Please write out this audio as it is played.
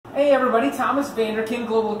Hey everybody, Thomas Vanderkin,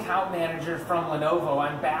 Global Account Manager from Lenovo.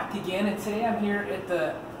 I'm back again, and today I'm here at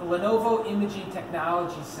the Lenovo Imaging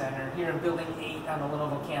Technology Center here in Building 8 on the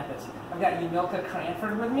Lenovo campus. I've got Yamilka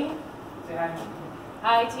Cranford with me. Say hi.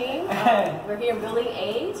 Hi team, we're here in Building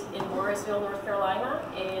 8 in Morrisville, North Carolina,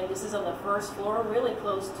 and this is on the first floor, really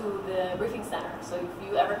close to the briefing center. So if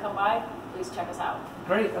you ever come by, please check us out.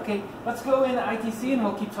 Great, okay, let's go into ITC and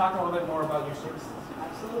we'll keep talking a little bit more about your services.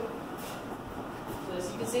 Absolutely. So as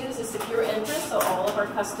you can see, this is secure entrance, so all of our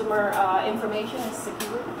customer information is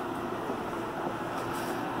secure.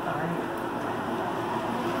 All right.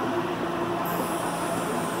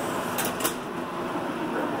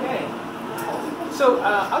 So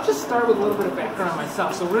I'll just start with a little bit of background on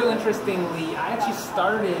myself. So real interestingly, I actually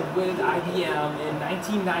started with IBM in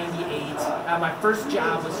 1998. My first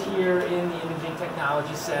job was here in the Imaging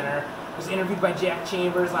Technology Center. I was interviewed by Jack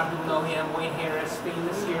Chambers, a lot of people know him, Wayne Harris,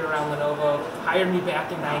 famous here around Lenovo, hired me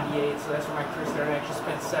back in 98, so that's where my career started. I actually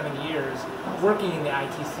spent 7 years working in the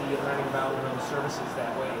ITC and learning about Lenovo services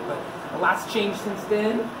that way. But a lot's changed since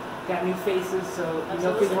then. Got new faces, so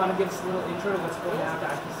Yamilka, you want to give us a little intro to what's going on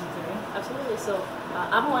at ITC today? Absolutely. So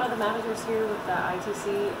I'm one of the managers here with the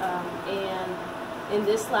ITC, and in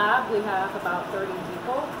this lab we have about 30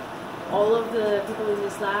 people. All of the people in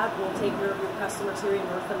this lab will take care of your customers here in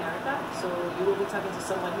North America, so you will be talking to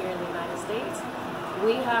someone here in the United States.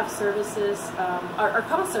 We have services, our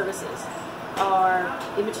common services are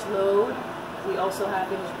image load, we also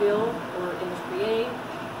have image build or image create,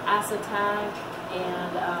 asset tag,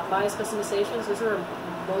 and bias customizations. Those are our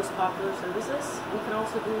most popular services. We can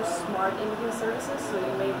also do smart imaging services, so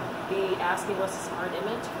you may be asking what's a smart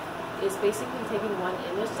image. It's basically taking one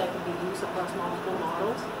image that can be used across multiple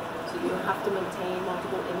models, so you don't have to maintain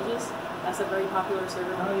multiple images. That's a very popular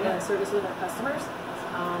service with our customers.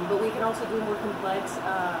 But we can also do more complex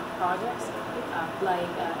projects like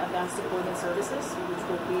advanced deployment services, which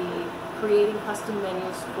will be creating custom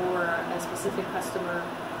menus for a specific customer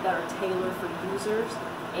that are tailored for users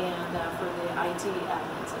and for the IT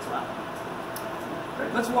admins as well.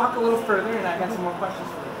 Right, let's walk a little further, and I got some more questions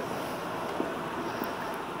for you.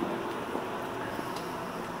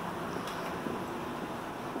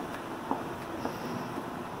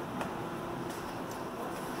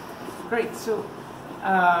 Great, so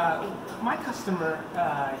my customer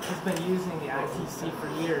has been using the ITC for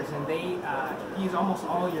years, and they use almost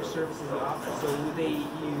all your services you offer. So they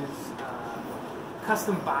use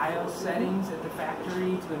custom BIOS settings at the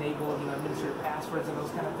factory to enable, administer passwords and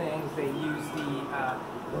those kind of things. They use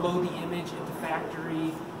the load the image at the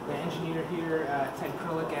factory. The engineer here, Ted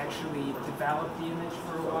Krullick, actually developed the image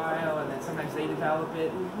for a while, and then sometimes they develop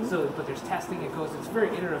it. But there's testing. It's a very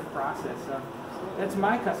iterative process. That's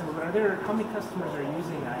my customer. But how many customers are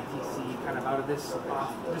using ITC kind of out of this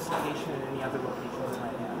location and any other locations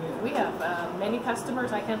right now? We have many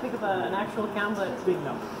customers. I can't think of an actual count, but big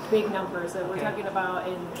numbers. Big numbers. We're talking about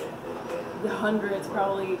in the hundreds,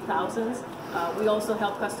 probably thousands. We also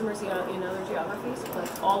help customers in other geographies,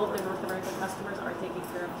 but all of the North American customers are taken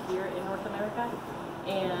care of here in North America.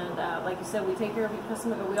 And like you said, we take care of your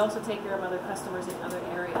customer, but we also take care of other customers in other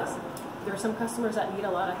areas. There are some customers that need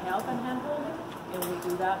a lot of help and hand-holding, and we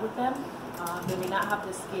do that with them. They may not have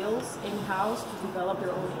the skills in-house to develop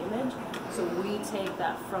their own image, so we take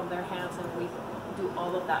that from their hands and we do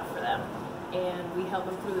all of that for them. And we help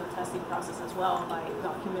them through the testing process as well by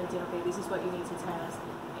documenting, okay, this is what you need to test.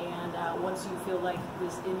 And once you feel like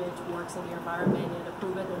this image works in your environment and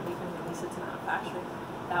approve it, then we can release it to manufacturing.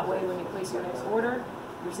 That way, when you place your next order,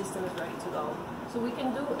 your system is ready to go. So we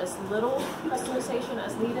can do as little customization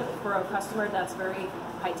as needed for a customer that's very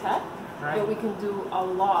high-tech, right, but we can do a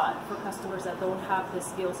lot for customers that don't have the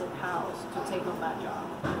skills in-house to take on that job.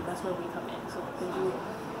 And that's where we come in. So we can do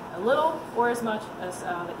a little or as much as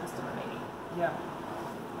the customer may need. Yeah.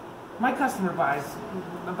 My customer buys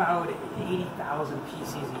about 80,000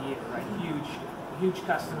 PCs a year, right? Huge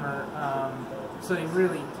customer. So they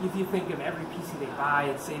really, if you think of every PC they buy,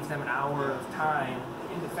 it saves them an hour of time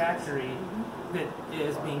in the factory that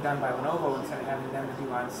is being done by Lenovo instead of having them to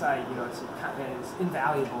do on site. It's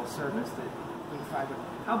invaluable service that we provide.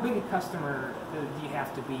 How big a customer do you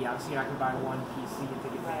have to be? Obviously, you're not going to buy one PC and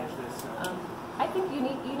take advantage of this. So. I think you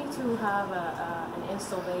need to have an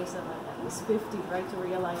install base of at least 50, right, to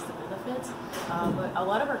realize the benefits. But a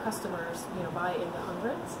lot of our customers, buy in the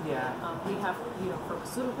hundreds. Yeah. We have,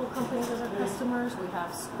 pharmaceutical companies as our customers. We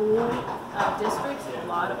have school districts. A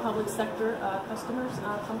lot of public sector customers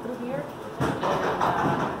come through here.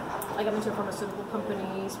 And like I mentioned, pharmaceutical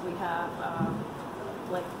companies. We have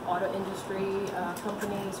like auto industry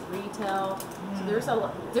companies, retail. So there's a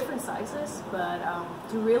lot different sizes, but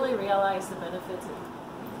to really realize the benefits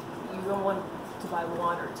don't want to buy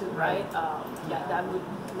one or two, right? That would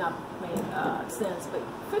not make sense. But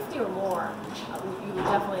 50 or more, you would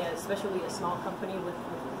definitely, especially a small company with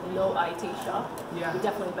no IT shop, would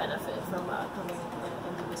definitely benefit from coming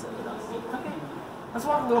and do business with us. Okay. Let's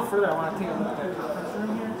walk a little further. I want to take a look at the conference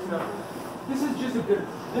room here. So this is just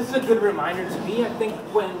a good reminder to me. I think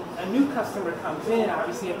when a new customer comes in,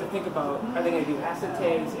 obviously you have to think about, are they going to do asset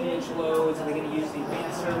tags, image loads, are they going to use the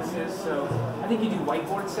advanced services? So I think you do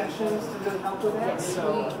whiteboard sessions to really help with that. Yes,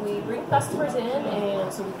 so we bring customers in,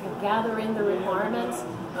 and so we can gather in the requirements.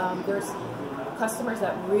 There's customers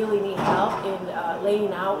that really need help in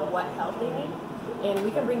laying out what help they need. And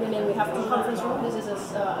we can bring them in. We have two conference rooms. This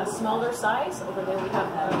is a smaller size. Over there we have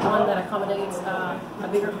one that accommodates a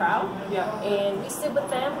bigger crowd. And we sit with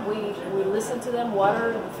them. We listen to them. What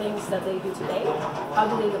are the things that they do today? How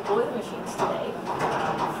do they deploy the machines today?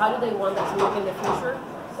 How do they want that to look in the future?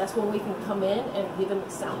 That's when we can come in and give them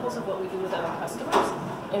examples of what we do with our customers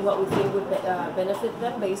and what we think would benefit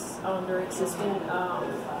them based on their existing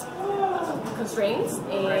constraints,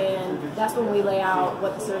 and that's when we lay out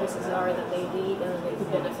what the services are that they need and that they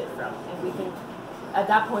could benefit from. And we can, at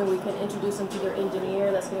that point, we can introduce them to their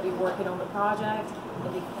engineer that's going to be working on the project,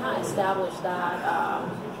 and they can kind of establish that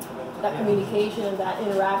that communication and that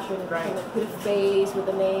interaction, and kind of put a face with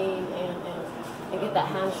the name and get that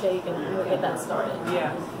handshake and get that started.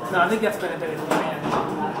 Yeah, no, I think that's benefited from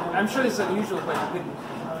I'm sure this is unusual, but with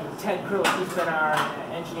Ted Krill, he's been our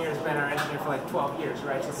engineer for like 12 years,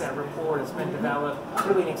 right? So it's that rapport that's been developed,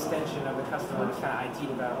 really an extension of the customer's kind of IT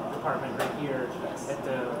department right here at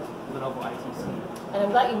the Lenovo ITC. And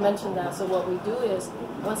I'm glad you mentioned that. So what we do is,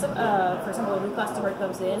 once, for example, a new customer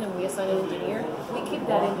comes in and we assign an engineer, we keep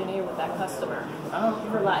that engineer with that customer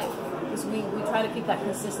for life. Because we try to keep that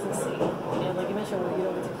consistency. And like you mentioned,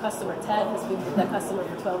 with the customer, Ted has been with that customer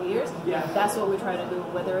for 12 years. That's what we try to do,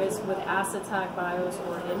 whether it's with asset tag, BIOS,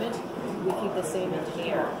 or image, we keep the same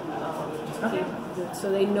engineer.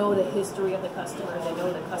 So they know the history of the customer, they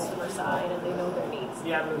know the customer side, and they know their needs.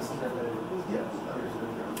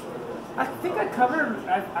 I think I covered.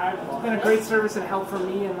 I've been a great service and help for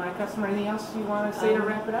me and my customer. Anything else you want to say to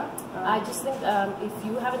wrap it up? I just think if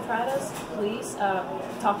you haven't tried us, please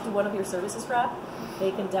talk to one of your services rep.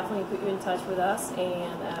 They can definitely put you in touch with us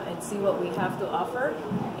and see what we have to offer.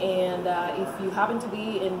 And if you happen to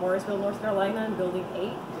be in Morrisville, North Carolina, in Building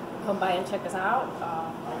 8, come by and check us out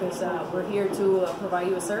because we're here to provide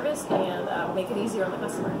you a service and make it easier on the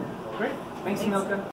customer. Great. Thanks, Yamilka.